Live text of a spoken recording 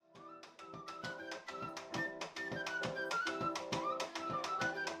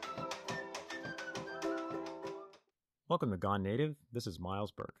Welcome to Gone Native. This is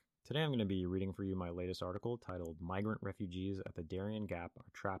Miles Burke. Today I'm going to be reading for you my latest article titled Migrant Refugees at the Darien Gap Are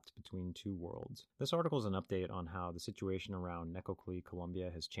Trapped Between Two Worlds. This article is an update on how the situation around Necoclí,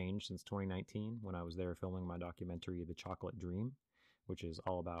 Colombia has changed since 2019 when I was there filming my documentary The Chocolate Dream, which is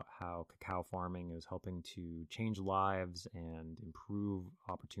all about how cacao farming is helping to change lives and improve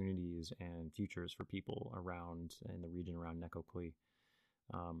opportunities and futures for people around in the region around Necoclí.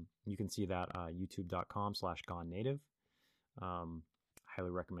 You can see that youtube.com/gone native. Highly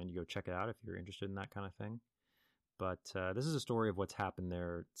recommend you go check it out if you're interested in that kind of thing. But this is a story of what's happened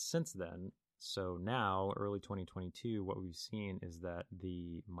there since then. So now, early 2022, what we've seen is that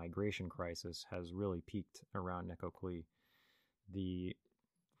the migration crisis has really peaked around Necoclí. The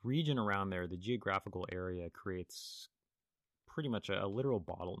region around there, the geographical area, creates pretty much a literal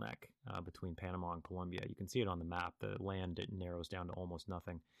bottleneck between Panama and Colombia. You can see it on the map. The land, it narrows down to almost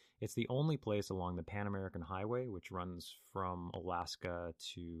nothing. It's the only place along the Pan American Highway, which runs from Alaska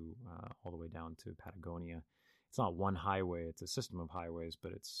to all the way down to Patagonia. It's not one highway, it's a system of highways,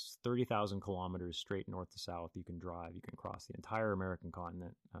 but it's 30,000 kilometers straight north to south. You can drive, you can cross the entire American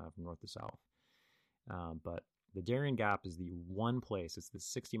continent from north to south. But the Darien Gap is the one place, it's the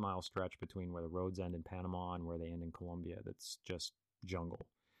 60-mile stretch between where the roads end in Panama and where they end in Colombia that's just jungle.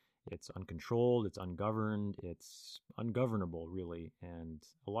 It's uncontrolled, it's ungoverned, it's ungovernable, really. And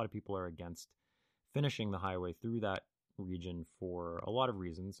a lot of people are against finishing the highway through that region for a lot of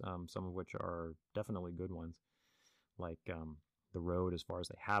reasons, some of which are definitely good ones. Like the road, as far as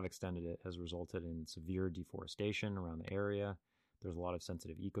they have extended it, has resulted in severe deforestation around the area. There's a lot of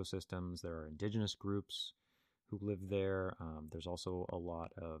sensitive ecosystems. There are indigenous groups who live there. There's also a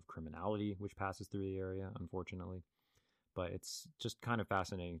lot of criminality which passes through the area, unfortunately. But it's just kind of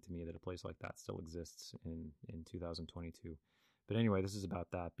fascinating to me that a place like that still exists in 2022. But anyway, this is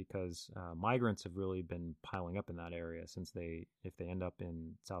about that because migrants have really been piling up in that area since if they end up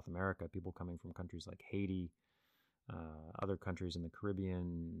in South America, people coming from countries like Haiti, other countries in the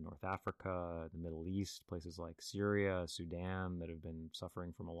Caribbean, North Africa, the Middle East, places like Syria, Sudan that have been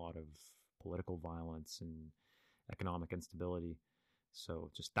suffering from a lot of political violence and economic instability.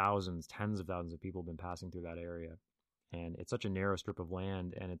 So just thousands, tens of thousands of people have been passing through that area. And it's such a narrow strip of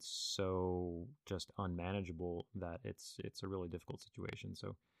land and it's so just unmanageable that it's a really difficult situation.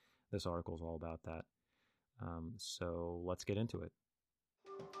 So this article is all about that. So let's get into it.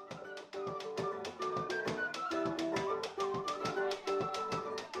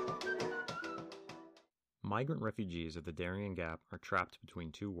 Migrant refugees at the Darien Gap are trapped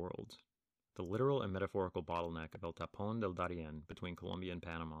between two worlds. The literal and metaphorical bottleneck of El Tapón del Darién between Colombia and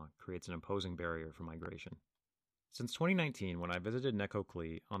Panama creates an imposing barrier for migration. Since 2019, when I visited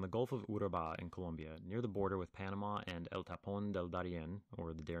Necoclí on the Gulf of Urabá in Colombia, near the border with Panama and El Tapón del Darién,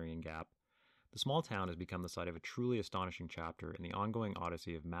 or the Darien Gap, the small town has become the site of a truly astonishing chapter in the ongoing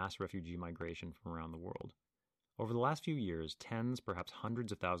odyssey of mass refugee migration from around the world. Over the last few years, tens, perhaps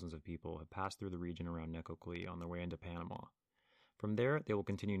hundreds of thousands of people have passed through the region around Necoclí on their way into Panama. From there, they will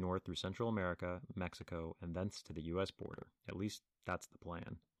continue north through Central America, Mexico, and thence to the U.S. border. At least, that's the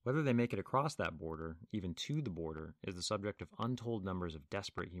plan. Whether they make it across that border, even to the border, is the subject of untold numbers of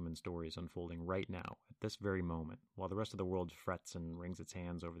desperate human stories unfolding right now, at this very moment, while the rest of the world frets and wrings its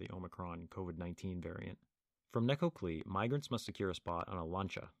hands over the Omicron COVID-19 variant. From Necoclí, migrants must secure a spot on a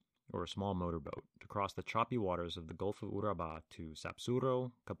lancha, or a small motorboat, to cross the choppy waters of the Gulf of Urabá to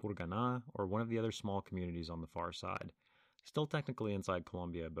Sapsuro, Capurganá, or one of the other small communities on the far side. Still technically inside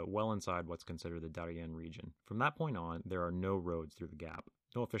Colombia, but well inside what's considered the Darien region. From that point on, there are no roads through the gap.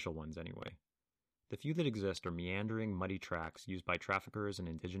 No official ones, anyway. The few that exist are meandering, muddy tracks used by traffickers and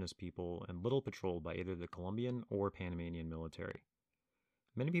indigenous people and little patrolled by either the Colombian or Panamanian military.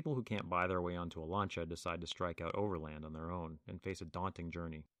 Many people who can't buy their way onto a lancha decide to strike out overland on their own and face a daunting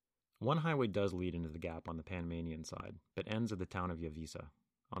journey. One highway does lead into the gap on the Panamanian side, but ends at the town of Yavisa.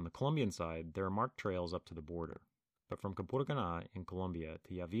 On the Colombian side, there are marked trails up to the border. But from Capurganá in Colombia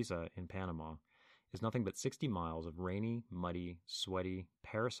to Yavisa in Panama is nothing but 60 miles of rainy, muddy, sweaty,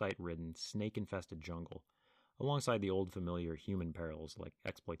 parasite-ridden, snake-infested jungle, alongside the old familiar human perils like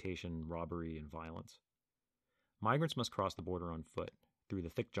exploitation, robbery, and violence. Migrants must cross the border on foot, through the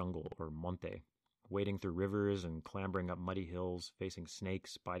thick jungle, or monte, wading through rivers and clambering up muddy hills, facing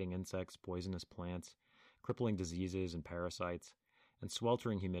snakes, biting insects, poisonous plants, crippling diseases and parasites, and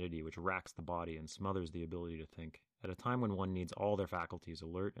sweltering humidity which racks the body and smothers the ability to think, at a time when one needs all their faculties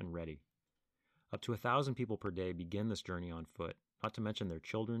alert and ready. Up to 1,000 people per day begin this journey on foot, not to mention their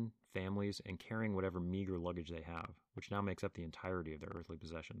children, families, and carrying whatever meager luggage they have, which now makes up the entirety of their earthly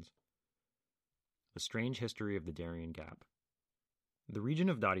possessions. The strange history of the Darien Gap. The region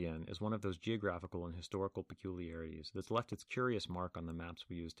of Darien is one of those geographical and historical peculiarities that's left its curious mark on the maps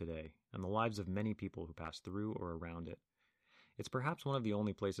we use today, and the lives of many people who pass through or around it. It's perhaps one of the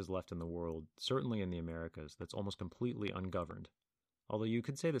only places left in the world, certainly in the Americas, that's almost completely ungoverned. Although you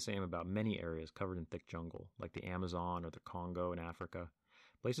could say the same about many areas covered in thick jungle, like the Amazon or the Congo in Africa,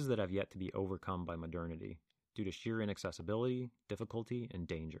 places that have yet to be overcome by modernity, due to sheer inaccessibility, difficulty, and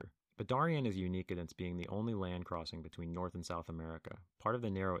danger. But Darien is unique in its being the only land crossing between North and South America, part of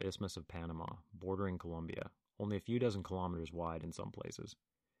the narrow Isthmus of Panama, bordering Colombia, only a few dozen kilometers wide in some places.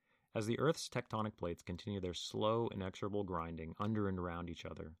 As the Earth's tectonic plates continue their slow, inexorable grinding under and around each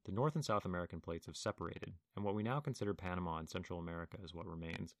other, the North and South American plates have separated, and what we now consider Panama and Central America is what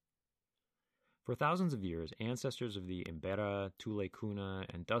remains. For thousands of years, ancestors of the Imbera, Tule Kuna,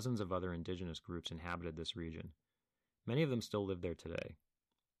 and dozens of other indigenous groups inhabited this region. Many of them still live there today.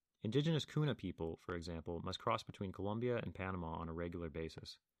 Indigenous Kuna people, for example, must cross between Colombia and Panama on a regular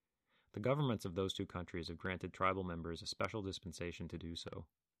basis. The governments of those two countries have granted tribal members a special dispensation to do so.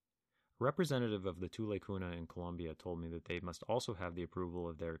 A representative of the Tule Kuna in Colombia told me that they must also have the approval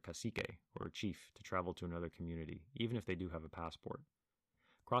of their cacique, or chief, to travel to another community, even if they do have a passport.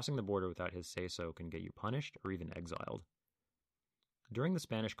 Crossing the border without his say-so can get you punished or even exiled. During the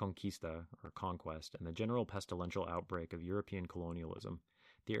Spanish Conquista, or conquest, and the general pestilential outbreak of European colonialism,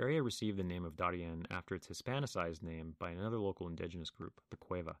 the area received the name of Darien after its Hispanicized name by another local indigenous group, the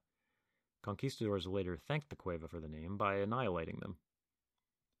Cueva. Conquistadors later thanked the Cueva for the name by annihilating them.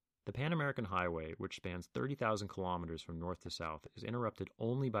 The Pan-American Highway, which spans 30,000 kilometers from north to south, is interrupted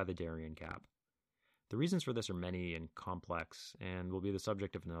only by the Darien Gap. The reasons for this are many and complex, and will be the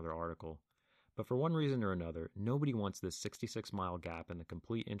subject of another article. But for one reason or another, nobody wants this 66-mile gap in the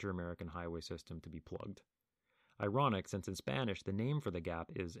complete inter-American highway system to be plugged. Ironic, since in Spanish the name for the gap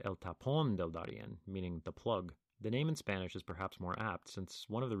is El Tapón del Darien, meaning the plug. The name in Spanish is perhaps more apt, since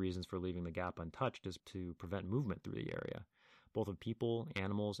one of the reasons for leaving the gap untouched is to prevent movement through the area, both of people,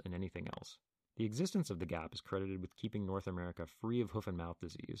 animals, and anything else. The existence of the gap is credited with keeping North America free of hoof and mouth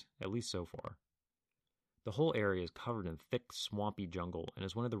disease, at least so far. The whole area is covered in thick, swampy jungle and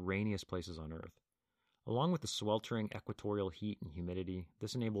is one of the rainiest places on Earth. Along with the sweltering equatorial heat and humidity,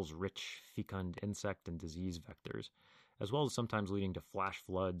 this enables rich, fecund insect and disease vectors, as well as sometimes leading to flash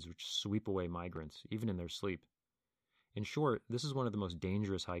floods which sweep away migrants, even in their sleep. In short, this is one of the most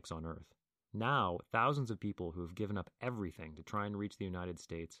dangerous hikes on Earth. Now, thousands of people who have given up everything to try and reach the United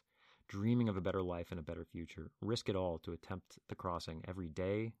States, dreaming of a better life and a better future, risk it all to attempt the crossing every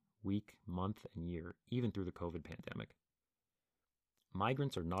day, week, month, and year, even through the COVID pandemic.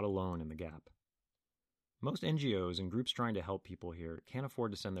 Migrants are not alone in the gap. Most NGOs and groups trying to help people here can't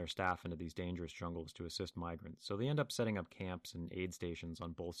afford to send their staff into these dangerous jungles to assist migrants, so they end up setting up camps and aid stations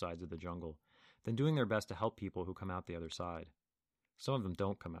on both sides of the jungle, then doing their best to help people who come out the other side. Some of them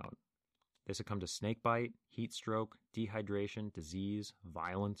don't come out. They succumb to snakebite, heat stroke, dehydration, disease,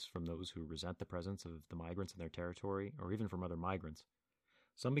 violence from those who resent the presence of the migrants in their territory, or even from other migrants.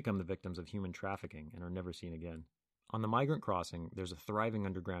 Some become the victims of human trafficking and are never seen again. On the migrant crossing, there's a thriving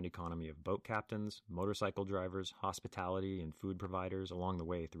underground economy of boat captains, motorcycle drivers, hospitality, and food providers along the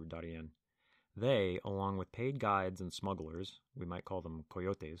way through Darien. They, along with paid guides and smugglers, we might call them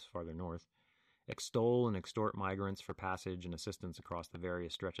coyotes farther north, extol and extort migrants for passage and assistance across the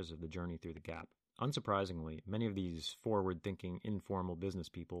various stretches of the journey through the gap. Unsurprisingly, many of these forward-thinking, informal business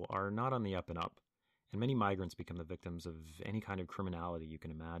people are not on the up and up, and many migrants become the victims of any kind of criminality you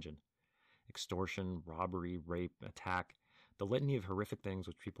can imagine. Extortion, robbery, rape, attack, the litany of horrific things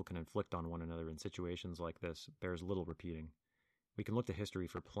which people can inflict on one another in situations like this bears little repeating. We can look to history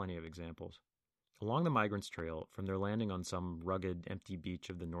for plenty of examples. Along the migrants' trail, from their landing on some rugged, empty beach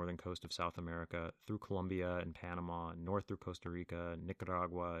of the northern coast of South America, through Colombia and Panama, north through Costa Rica,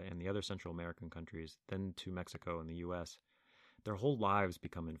 Nicaragua, and the other Central American countries, then to Mexico and the U.S., their whole lives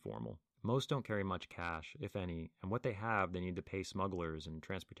become informal. Most don't carry much cash, if any, and what they have they need to pay smugglers and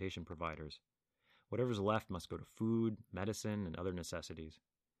transportation providers. Whatever's left must go to food, medicine, and other necessities.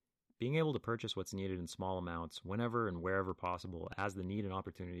 Being able to purchase what's needed in small amounts, whenever and wherever possible, as the need and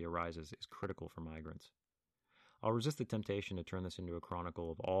opportunity arises, is critical for migrants. I'll resist the temptation to turn this into a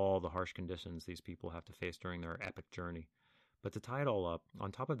chronicle of all the harsh conditions these people have to face during their epic journey. But to tie it all up,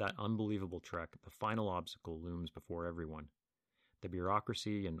 on top of that unbelievable trek, the final obstacle looms before everyone: the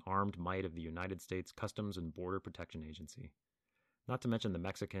bureaucracy and armed might of the United States Customs and Border Protection Agency. Not to mention the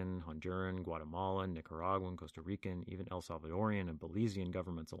Mexican, Honduran, Guatemalan, Nicaraguan, Costa Rican, even El Salvadorian and Belizean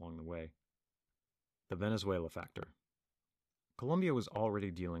governments along the way. The Venezuela factor. Colombia was already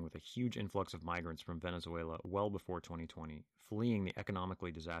dealing with a huge influx of migrants from Venezuela well before 2020, fleeing the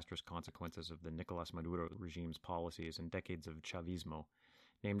economically disastrous consequences of the Nicolas Maduro regime's policies and decades of Chavismo,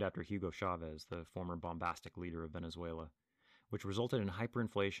 named after Hugo Chavez, the former bombastic leader of Venezuela, which resulted in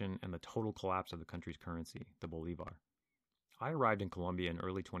hyperinflation and the total collapse of the country's currency, the bolivar. I arrived in Colombia in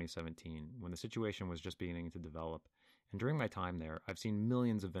early 2017, when the situation was just beginning to develop, and during my time there, I've seen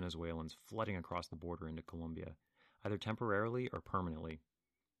millions of Venezuelans flooding across the border into Colombia, either temporarily or permanently.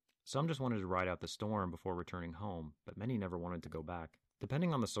 Some just wanted to ride out the storm before returning home, but many never wanted to go back.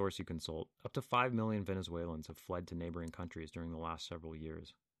 Depending on the source you consult, up to 5 million Venezuelans have fled to neighboring countries during the last several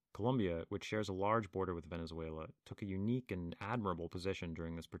years. Colombia, which shares a large border with Venezuela, took a unique and admirable position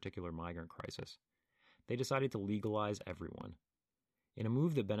during this particular migrant crisis. They decided to legalize everyone. In a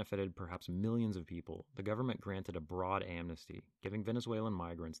move that benefited perhaps millions of people, the government granted a broad amnesty, giving Venezuelan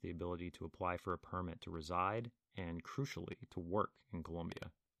migrants the ability to apply for a permit to reside and, crucially, to work in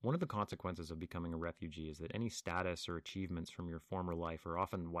Colombia. One of the consequences of becoming a refugee is that any status or achievements from your former life are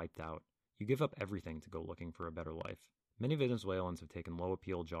often wiped out. You give up everything to go looking for a better life. Many Venezuelans have taken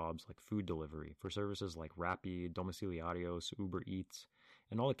low-appeal jobs like food delivery for services like Rappi, Domiciliarios, Uber Eats,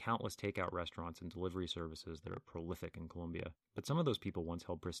 and all the countless takeout restaurants and delivery services that are prolific in Colombia. But some of those people once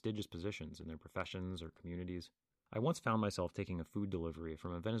held prestigious positions in their professions or communities. I once found myself taking a food delivery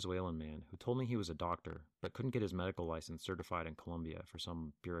from a Venezuelan man who told me he was a doctor, but couldn't get his medical license certified in Colombia for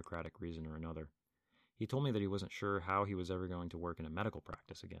some bureaucratic reason or another. He told me that he wasn't sure how he was ever going to work in a medical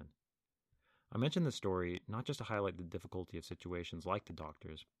practice again. I mention this story not just to highlight the difficulty of situations like the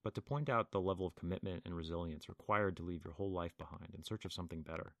doctors, but to point out the level of commitment and resilience required to leave your whole life behind in search of something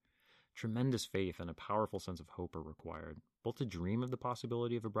better. Tremendous faith and a powerful sense of hope are required, both to dream of the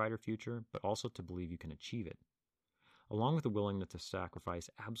possibility of a brighter future, but also to believe you can achieve it. Along with the willingness to sacrifice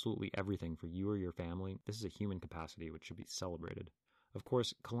absolutely everything for you or your family, this is a human capacity which should be celebrated. Of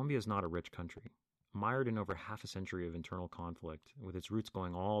course, Colombia is not a rich country. Mired in over half a century of internal conflict, with its roots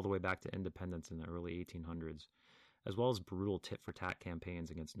going all the way back to independence in the early 1800s, as well as brutal tit-for-tat campaigns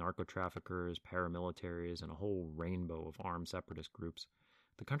against narco-traffickers, paramilitaries, and a whole rainbow of armed separatist groups,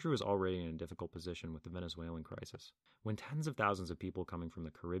 the country was already in a difficult position with the Venezuelan crisis. When tens of thousands of people coming from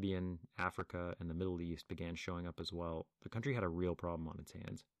the Caribbean, Africa, and the Middle East began showing up as well, the country had a real problem on its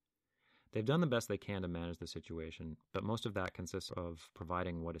hands. They've done the best they can to manage the situation, but most of that consists of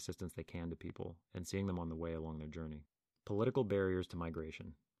providing what assistance they can to people and seeing them on the way along their journey. Political barriers to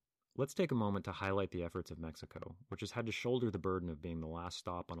migration. Let's take a moment to highlight the efforts of Mexico, which has had to shoulder the burden of being the last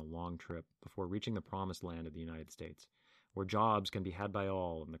stop on a long trip before reaching the promised land of the United States, where jobs can be had by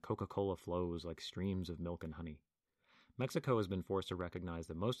all and the Coca-Cola flows like streams of milk and honey. Mexico has been forced to recognize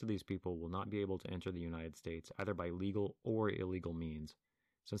that most of these people will not be able to enter the United States either by legal or illegal means,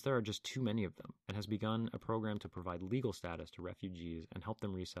 since there are just too many of them, and has begun a program to provide legal status to refugees and help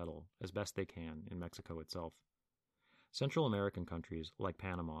them resettle as best they can in Mexico itself. Central American countries, like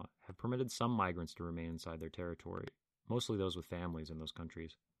Panama, have permitted some migrants to remain inside their territory, mostly those with families in those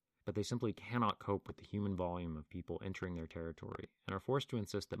countries, but they simply cannot cope with the human volume of people entering their territory and are forced to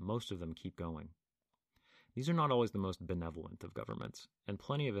insist that most of them keep going. These are not always the most benevolent of governments, and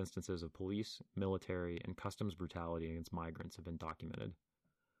plenty of instances of police, military, and customs brutality against migrants have been documented.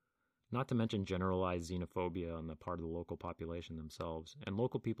 Not to mention generalized xenophobia on the part of the local population themselves, and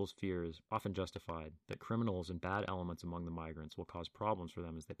local people's fears, often justified, that criminals and bad elements among the migrants will cause problems for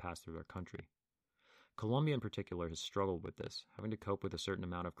them as they pass through their country. Colombia in particular has struggled with this, having to cope with a certain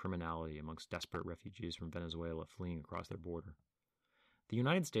amount of criminality amongst desperate refugees from Venezuela fleeing across their border. The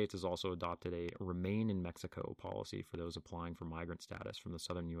United States has also adopted a Remain in Mexico policy for those applying for migrant status from the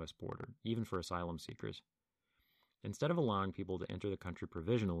southern U.S. border, even for asylum seekers. Instead of allowing people to enter the country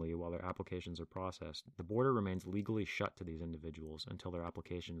provisionally while their applications are processed, the border remains legally shut to these individuals until their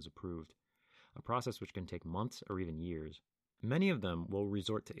application is approved, a process which can take months or even years. Many of them will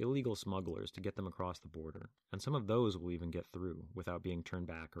resort to illegal smugglers to get them across the border, and some of those will even get through without being turned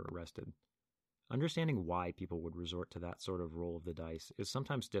back or arrested. Understanding why people would resort to that sort of roll of the dice is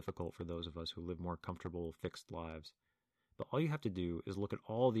sometimes difficult for those of us who live more comfortable, fixed lives. But all you have to do is look at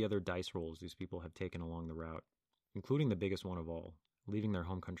all the other dice rolls these people have taken along the route, including the biggest one of all, leaving their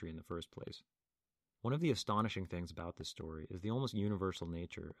home country in the first place. One of the astonishing things about this story is the almost universal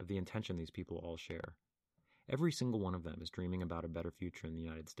nature of the intention these people all share. Every single one of them is dreaming about a better future in the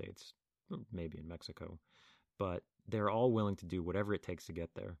United States, maybe in Mexico, but they're all willing to do whatever it takes to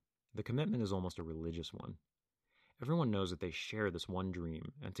get there. The commitment is almost a religious one. Everyone knows that they share this one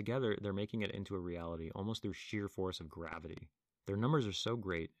dream, and together they're making it into a reality almost through sheer force of gravity. Their numbers are so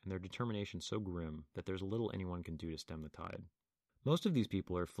great and their determination so grim that there's little anyone can do to stem the tide. Most of these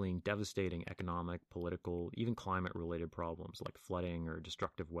people are fleeing devastating economic, political, even climate-related problems like flooding or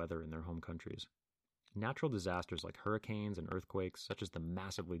destructive weather in their home countries. Natural disasters like hurricanes and earthquakes, such as the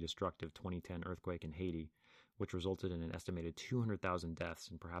massively destructive 2010 earthquake in Haiti, which resulted in an estimated 200,000 deaths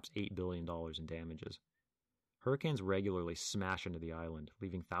and perhaps $8 billion in damages. Hurricanes regularly smash into the island,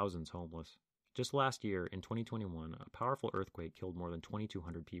 leaving thousands homeless. Just last year, in 2021, a powerful earthquake killed more than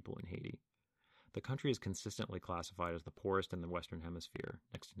 2,200 people in Haiti. The country is consistently classified as the poorest in the Western Hemisphere,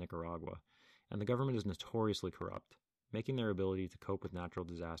 next to Nicaragua, and the government is notoriously corrupt, making their ability to cope with natural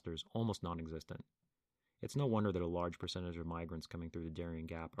disasters almost non-existent. It's no wonder that a large percentage of migrants coming through the Darien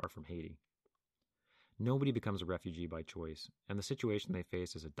Gap are from Haiti. Nobody becomes a refugee by choice, and the situation they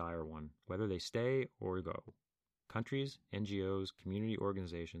face is a dire one, whether they stay or go. Countries, NGOs, community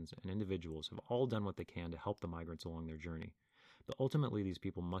organizations, and individuals have all done what they can to help the migrants along their journey. But ultimately, these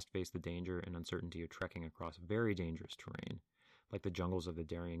people must face the danger and uncertainty of trekking across very dangerous terrain, like the jungles of the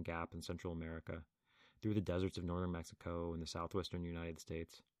Darien Gap in Central America, through the deserts of northern Mexico and the southwestern United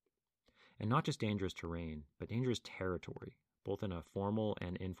States. And not just dangerous terrain, but dangerous territory, both in a formal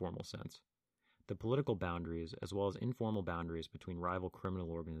and informal sense. The political boundaries, as well as informal boundaries between rival criminal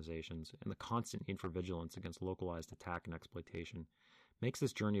organizations, and the constant need for vigilance against localized attack and exploitation, makes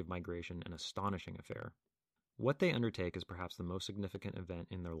this journey of migration an astonishing affair. What they undertake is perhaps the most significant event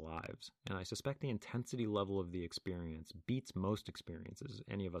in their lives, and I suspect the intensity level of the experience beats most experiences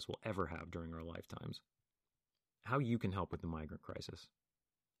any of us will ever have during our lifetimes. How you can help with the migrant crisis.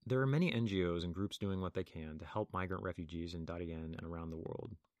 There are many NGOs and groups doing what they can to help migrant refugees in Darien and around the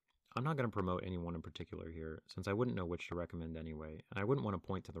world. I'm not going to promote any one in particular here, since I wouldn't know which to recommend anyway, and I wouldn't want to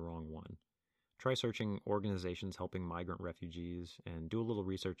point to the wrong one. Try searching organizations helping migrant refugees and do a little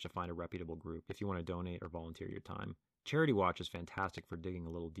research to find a reputable group if you want to donate or volunteer your time. Charity Watch is fantastic for digging a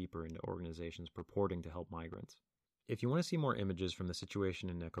little deeper into organizations purporting to help migrants. If you want to see more images from the situation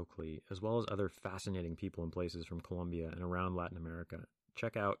in Necoclí, as well as other fascinating people and places from Colombia and around Latin America,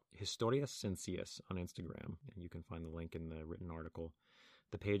 check out Historias Sencillas on Instagram, and you can find the link in the written article.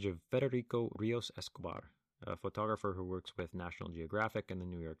 The page of Federico Rios Escobar, a photographer who works with National Geographic and the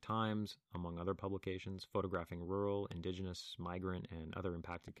New York Times, among other publications, photographing rural, indigenous, migrant, and other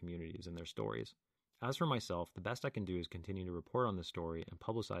impacted communities and their stories. As for myself, the best I can do is continue to report on this story and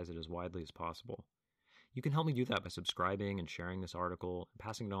publicize it as widely as possible. You can help me do that by subscribing and sharing this article and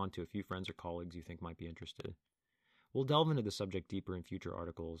passing it on to a few friends or colleagues you think might be interested. We'll delve into the subject deeper in future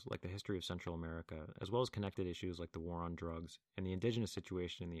articles like the history of Central America, as well as connected issues like the war on drugs and the indigenous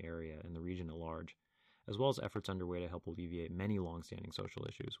situation in the area and the region at large, as well as efforts underway to help alleviate many long-standing social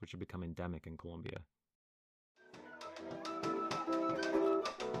issues which have become endemic in Colombia.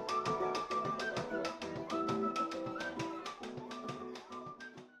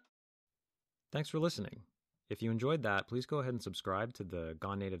 Thanks for listening. If you enjoyed that, please go ahead and subscribe to the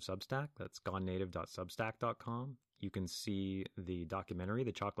Gone Native Substack. That's gonenative.substack.com. You can see the documentary,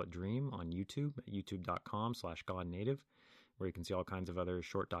 The Chocolate Dream, on YouTube at youtube.com/gonenative, where you can see all kinds of other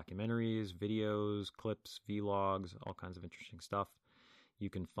short documentaries, videos, clips, vlogs, all kinds of interesting stuff.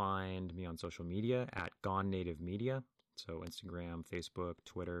 You can find me on social media at Gone Native Media, so Instagram, Facebook,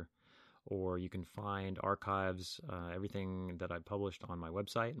 Twitter, or you can find archives, everything that I published on my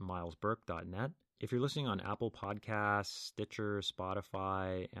website, milesburke.net. If you're listening on Apple Podcasts, Stitcher,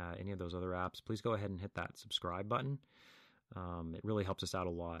 Spotify, any of those other apps, please go ahead and hit that subscribe button. It really helps us out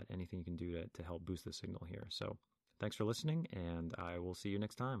a lot. Anything you can do to help boost the signal here. So thanks for listening, and I will see you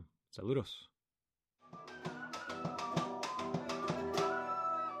next time. Saludos.